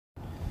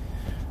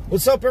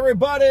What's up,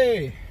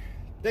 everybody?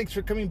 Thanks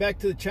for coming back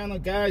to the channel,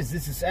 guys.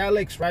 This is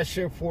Alex,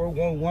 Rideshare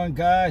 411,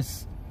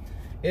 guys.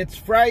 It's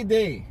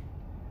Friday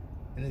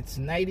and it's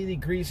 90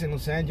 degrees in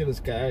Los Angeles,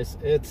 guys.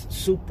 It's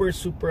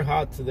super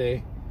hot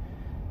today,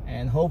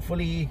 and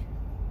hopefully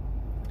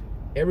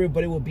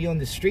everybody will be on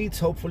the streets.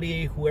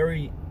 Hopefully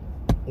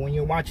when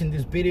you're watching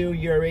this video,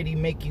 you're already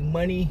making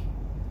money.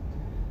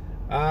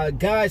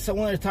 Guys, I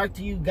want to talk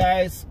to you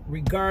guys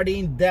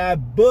regarding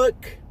that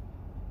book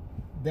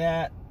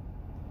that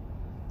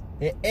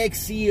the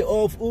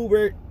ex-CEO of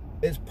Uber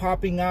is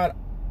popping out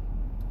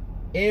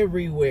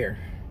everywhere,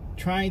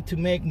 trying to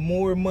make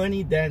more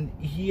money than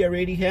he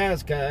already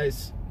has,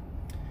 guys.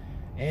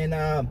 And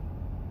I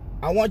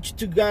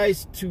want you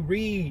guys to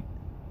read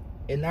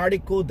an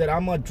article that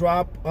I'm gonna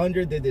drop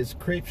under the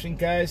description,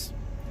 guys.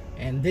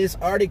 And this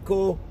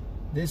article,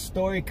 this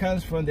story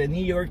comes from the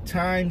New York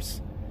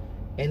Times,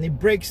 and it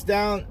breaks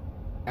down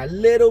a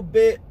little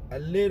bit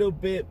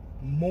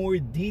more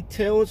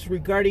details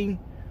regarding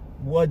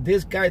what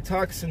this guy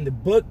talks in the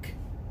book,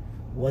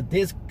 what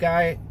this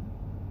guy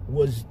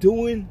was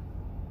doing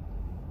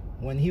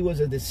when he was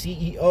the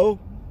CEO.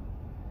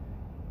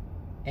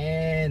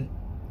 And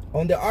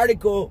on the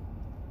article,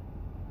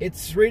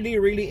 it's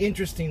really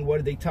interesting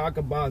what they talk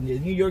about. The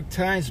New York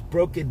Times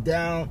broke it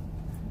down,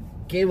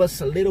 gave us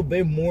a little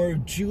bit more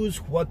juice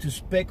what to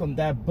expect on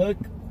that book.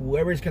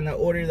 Whoever's gonna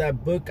order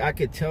that book, I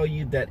could tell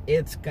you that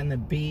it's gonna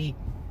be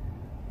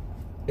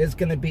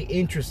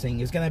interesting.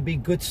 It's gonna be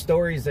good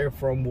stories there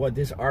from what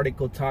this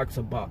article talks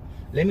about.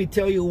 Let me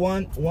tell you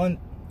one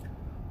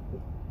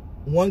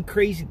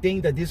crazy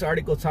thing that this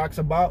article talks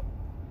about.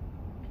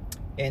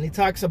 And it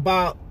talks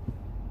about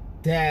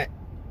that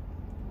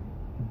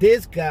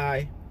this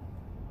guy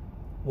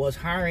was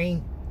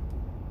hiring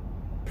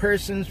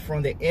persons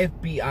from the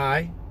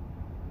FBI,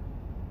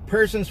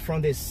 persons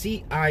from the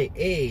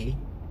CIA,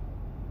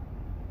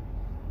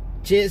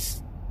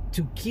 just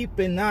to keep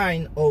an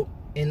eye on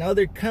in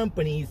other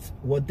companies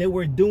what they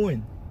were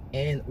doing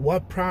and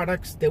what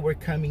products they were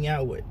coming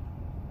out with.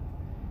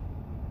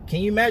 Can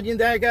you imagine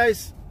that,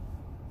 guys?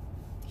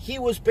 He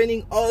was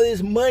spending all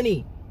this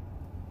money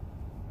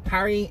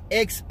hiring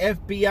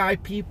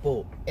ex-FBI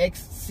people,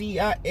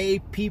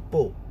 ex-CIA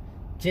people,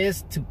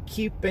 just to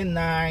keep an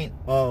eye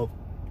of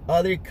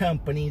other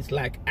companies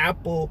like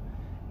Apple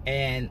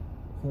and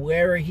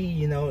whoever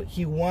he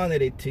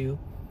wanted it to,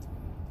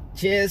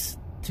 just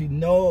to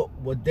know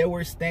what they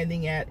were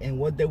standing at and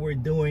what they were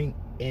doing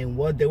and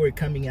what they were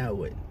coming out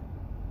with.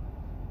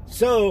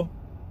 So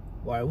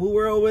while we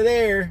were over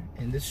there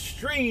in the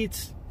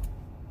streets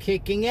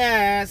kicking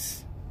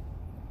ass,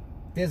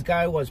 this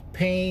guy was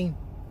paying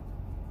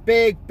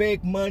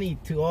big money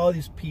to all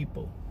these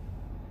people.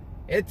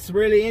 It's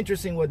really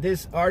interesting what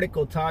this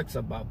article talks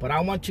about, but I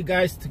want you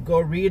guys to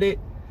go read it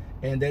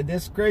in the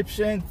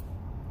description,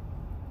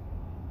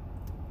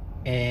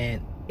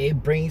 and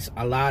it brings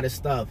a lot of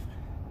stuff.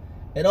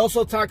 It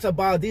also talks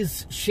about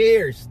these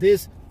shares,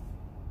 this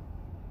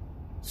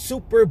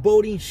super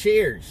voting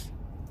shares.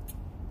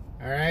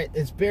 All right,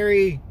 it's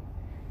very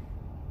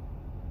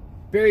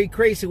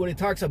crazy what it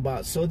talks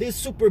about. So these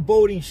super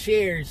voting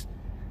shares,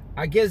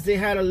 I guess they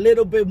had a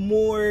little bit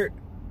more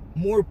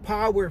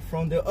power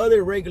from the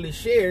other regular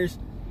shares,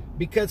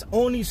 because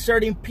only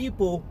certain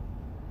people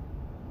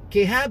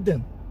can have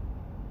them.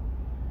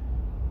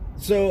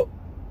 So,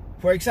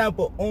 for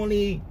example,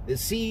 only the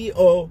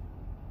CEO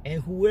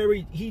and whoever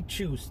he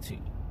chooses to.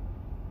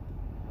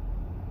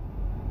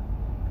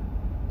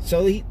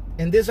 So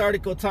in this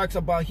article talks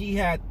about he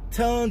had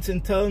tons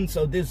and tons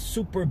of this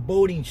super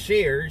voting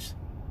shares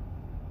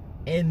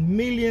and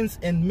millions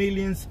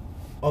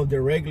of the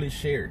regular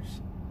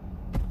shares.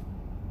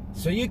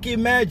 So you can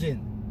imagine,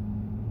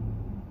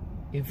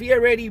 if he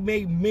already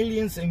made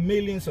millions and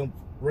millions of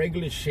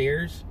regular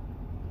shares,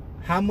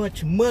 how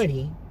much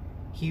money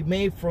he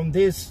made from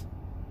this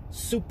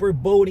super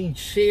voting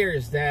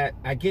shares that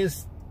I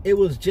guess it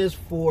was just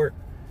for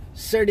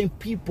certain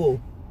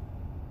people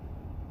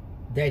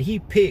that he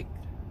picked.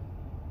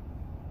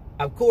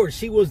 Of course,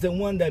 he was the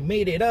one that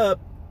made it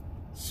up,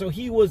 so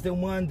he was the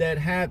one that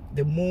had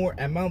the more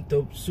amount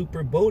of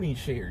super voting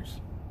shares.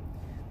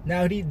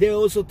 Now they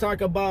also talk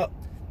about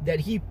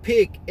that he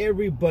picked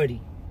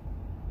everybody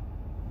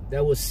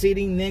that was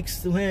sitting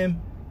next to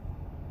him,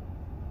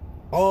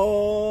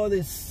 all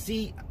the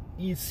CEOs,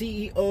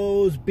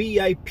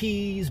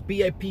 VIPs,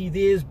 VIP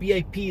this,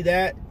 VIP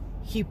that.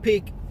 He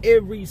picked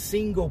every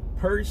single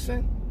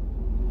person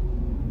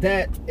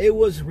that it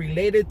was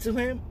related to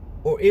him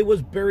or it was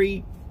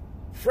very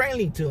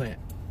friendly to him.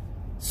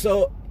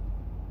 So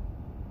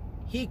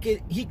he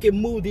could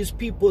move these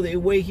people the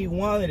way he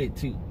wanted it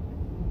to.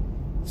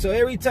 So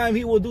every time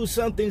he will do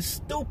something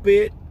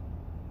stupid,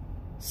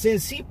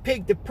 since he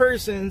picked the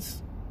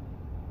persons,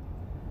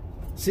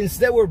 since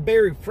they were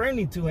very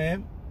friendly to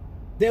him,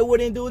 they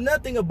wouldn't do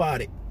nothing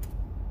about it.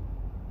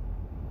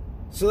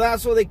 So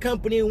that's why the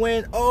company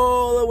went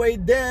all the way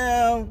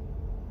down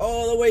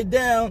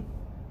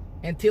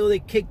until they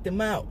kicked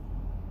him out.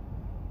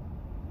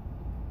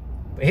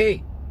 But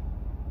hey,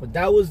 But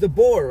that was the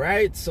board,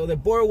 right? So the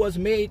board was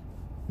made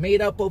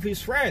up of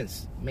his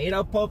friends, made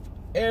up of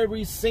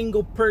every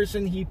single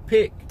person he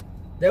picked.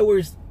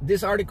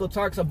 This article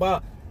talks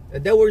about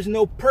that there was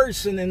no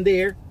person in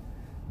there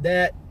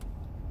that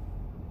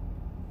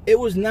it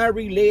was not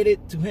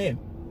related to him.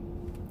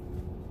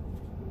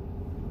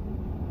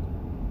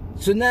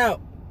 So now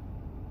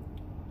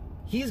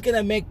he's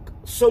gonna make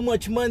so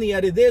much money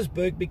out of this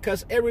book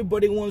because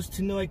everybody wants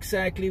to know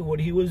exactly what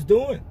he was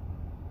doing.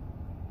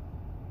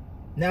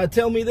 Now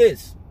tell me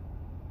this.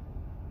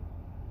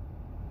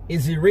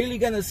 Is he really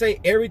gonna say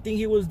everything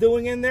he was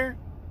doing in there?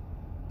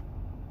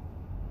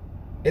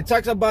 It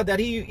talks about that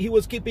he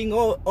was keeping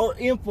all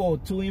info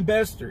to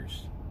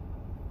investors.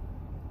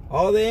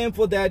 All the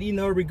info that, you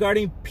know,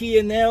 regarding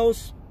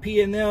P&Ls.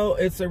 P&L,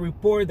 it's a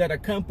report that a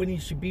company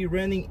should be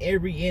running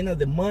every end of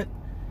the month.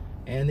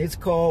 And it's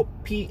called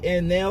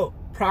P&L,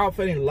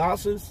 profit and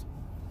losses.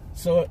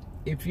 So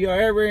if you're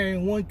ever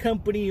in one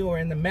company or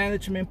in the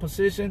management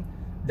position,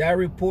 that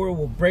report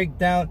will break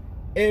down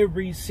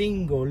every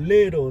single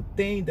little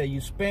thing that you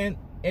spend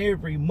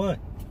every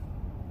month.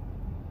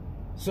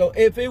 So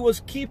if it was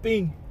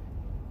keeping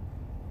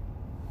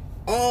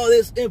all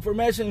this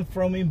information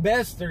from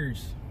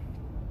investors,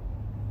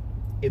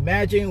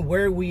 imagine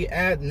where we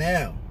at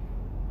now.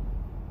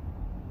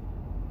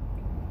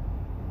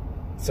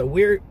 So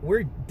we're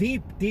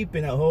deep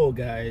in a hole,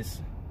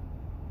 guys.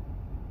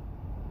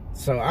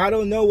 So I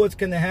don't know what's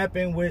gonna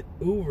happen with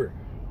Uber.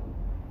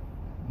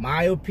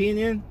 My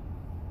opinion,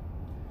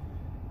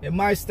 it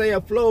might stay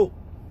afloat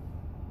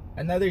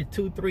another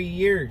 2-3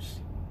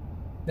 years.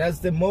 That's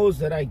the most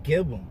that I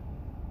give them.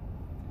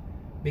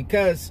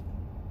 Because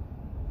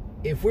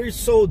if we're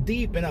so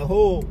deep in a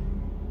hole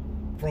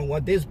from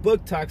what this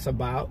book talks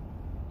about,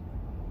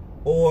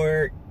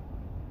 or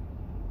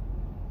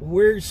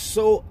we're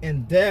so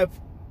in depth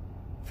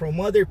from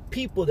other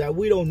people that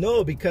we don't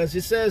know, because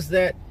it says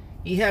that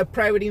he had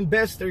private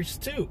investors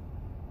too.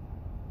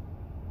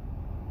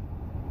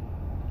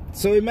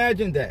 So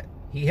imagine that.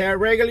 He had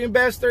regular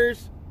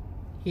investors,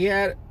 he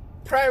had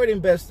private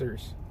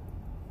investors.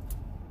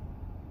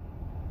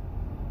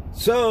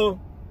 So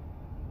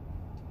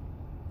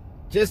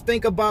just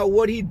think about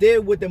what he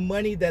did with the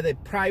money that the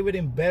private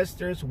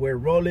investors were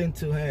rolling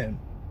to him.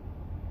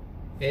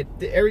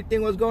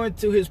 Everything was going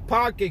to his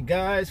pocket,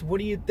 guys. What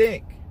do you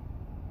think?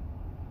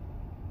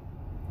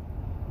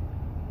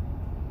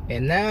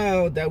 And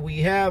now that we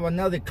have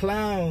another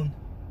clown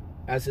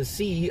as a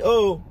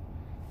CEO,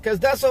 because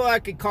that's all I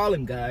could call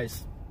him,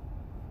 guys.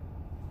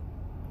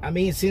 I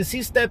mean, since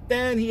he stepped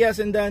in, he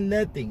hasn't done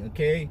nothing,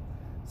 okay?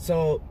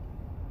 So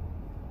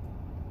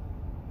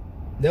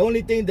the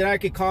only thing that I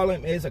could call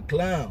him is a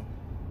clown.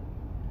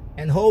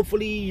 And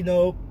hopefully, you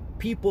know,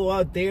 people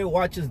out there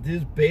watches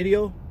this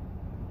video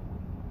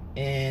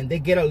and they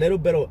get a little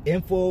bit of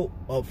info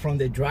from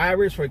the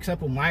drivers, for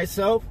example,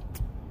 myself,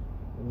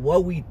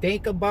 what we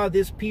think about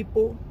these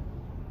people.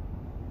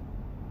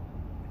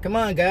 Come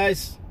on,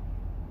 guys.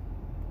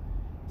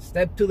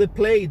 Step to the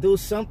plate. Do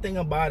something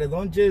about it.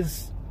 Don't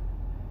just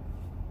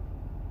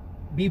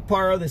be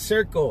part of the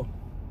circle,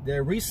 the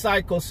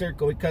recycle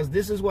circle, because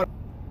this is what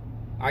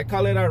I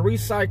call it, a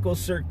recycle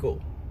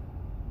circle.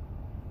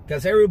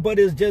 Because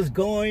everybody's just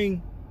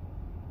going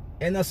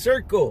in a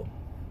circle,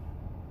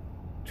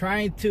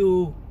 trying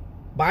to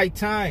buy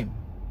time.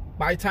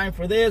 Buy time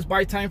for this,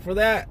 buy time for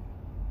that.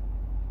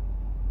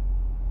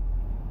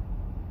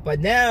 But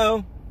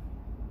now,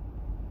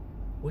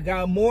 we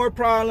got more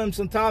problems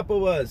on top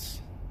of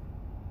us.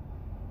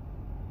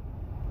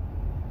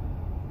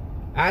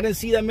 I didn't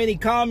see that many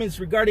comments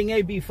regarding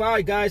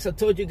AB5, guys. I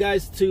told you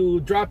guys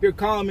to drop your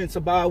comments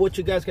about what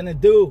you guys gonna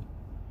do.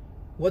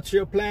 What's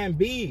your plan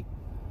B?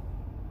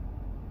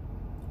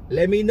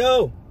 Let me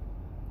know.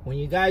 When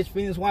you guys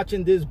finish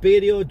watching this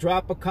video,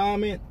 drop a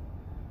comment.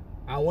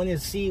 I want to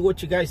see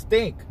what you guys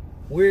think.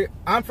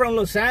 I'm from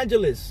Los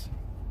Angeles.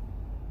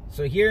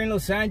 So here in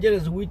Los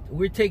Angeles,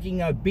 we're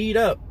taking a beat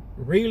up.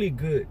 Really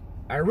good.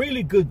 A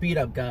really good beat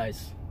up,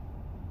 guys.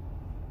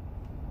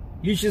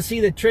 You should see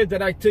the trip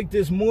that I took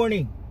this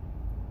morning.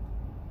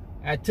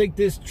 I took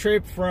this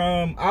trip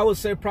from, I would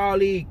say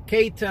probably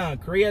K-Town,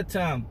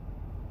 Koreatown.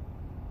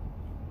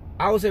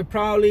 I would say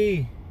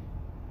probably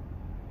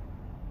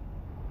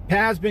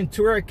past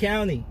Ventura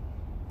County.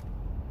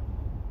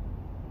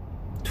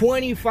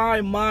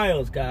 25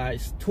 miles,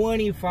 guys.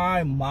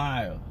 25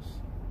 miles.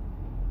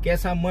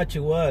 Guess how much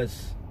it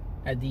was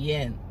at the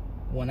end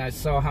when I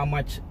saw how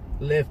much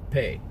Lyft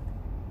pay.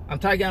 I'm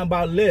talking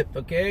about Lyft,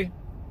 okay?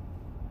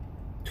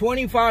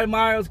 25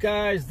 miles,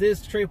 guys.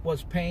 This trip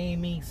was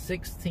paying me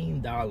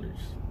 $16.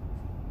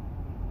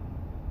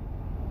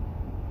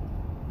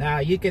 Now,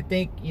 you could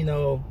think, you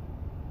know,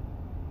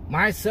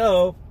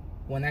 myself,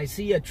 when I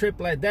see a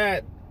trip like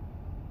that,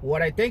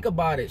 what I think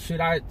about it,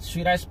 should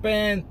I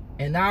spend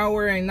an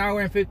hour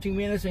and 15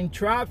 minutes in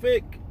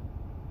traffic,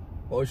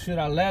 or should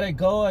I let it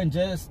go and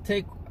just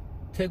take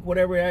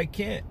whatever I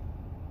can?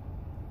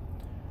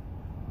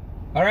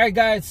 All right,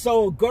 guys,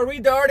 so go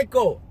read the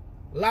article.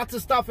 Lots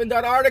of stuff in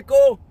that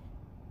article.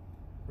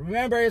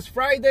 Remember, it's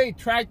Friday.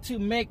 Try to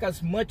make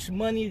as much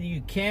money as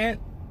you can.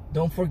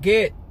 Don't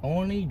forget,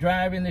 only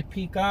drive in the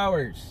peak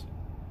hours.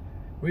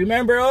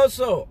 Remember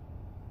also,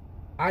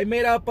 I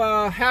made up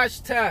a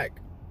hashtag.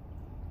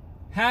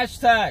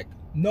 Hashtag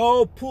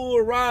no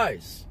pool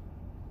rides.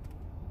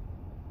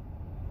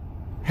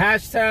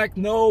 Hashtag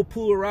no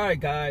pool ride,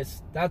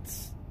 guys.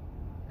 That's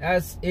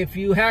as if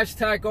you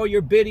hashtag all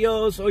your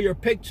videos, all your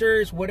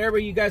pictures, whatever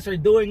you guys are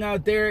doing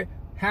out there,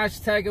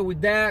 hashtag it with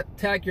that,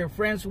 tag your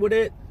friends with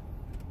it.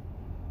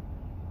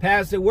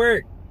 Pass the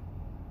word.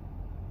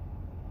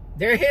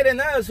 They're hitting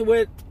us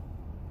with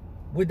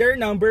their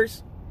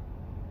numbers.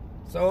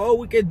 So all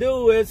we can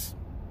do is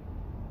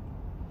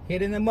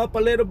hitting them up a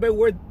little bit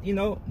with, you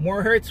know,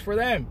 more hertz for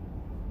them.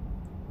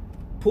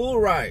 Pool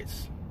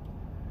rides.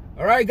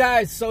 All right,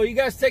 guys. So you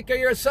guys take care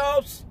of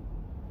yourselves.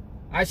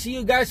 I see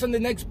you guys on the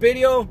next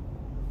video.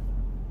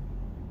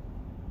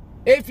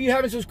 If you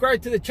haven't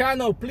subscribed to the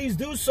channel, please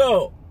do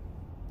so.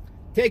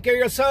 Take care of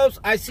yourselves.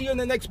 I see you in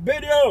the next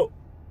video.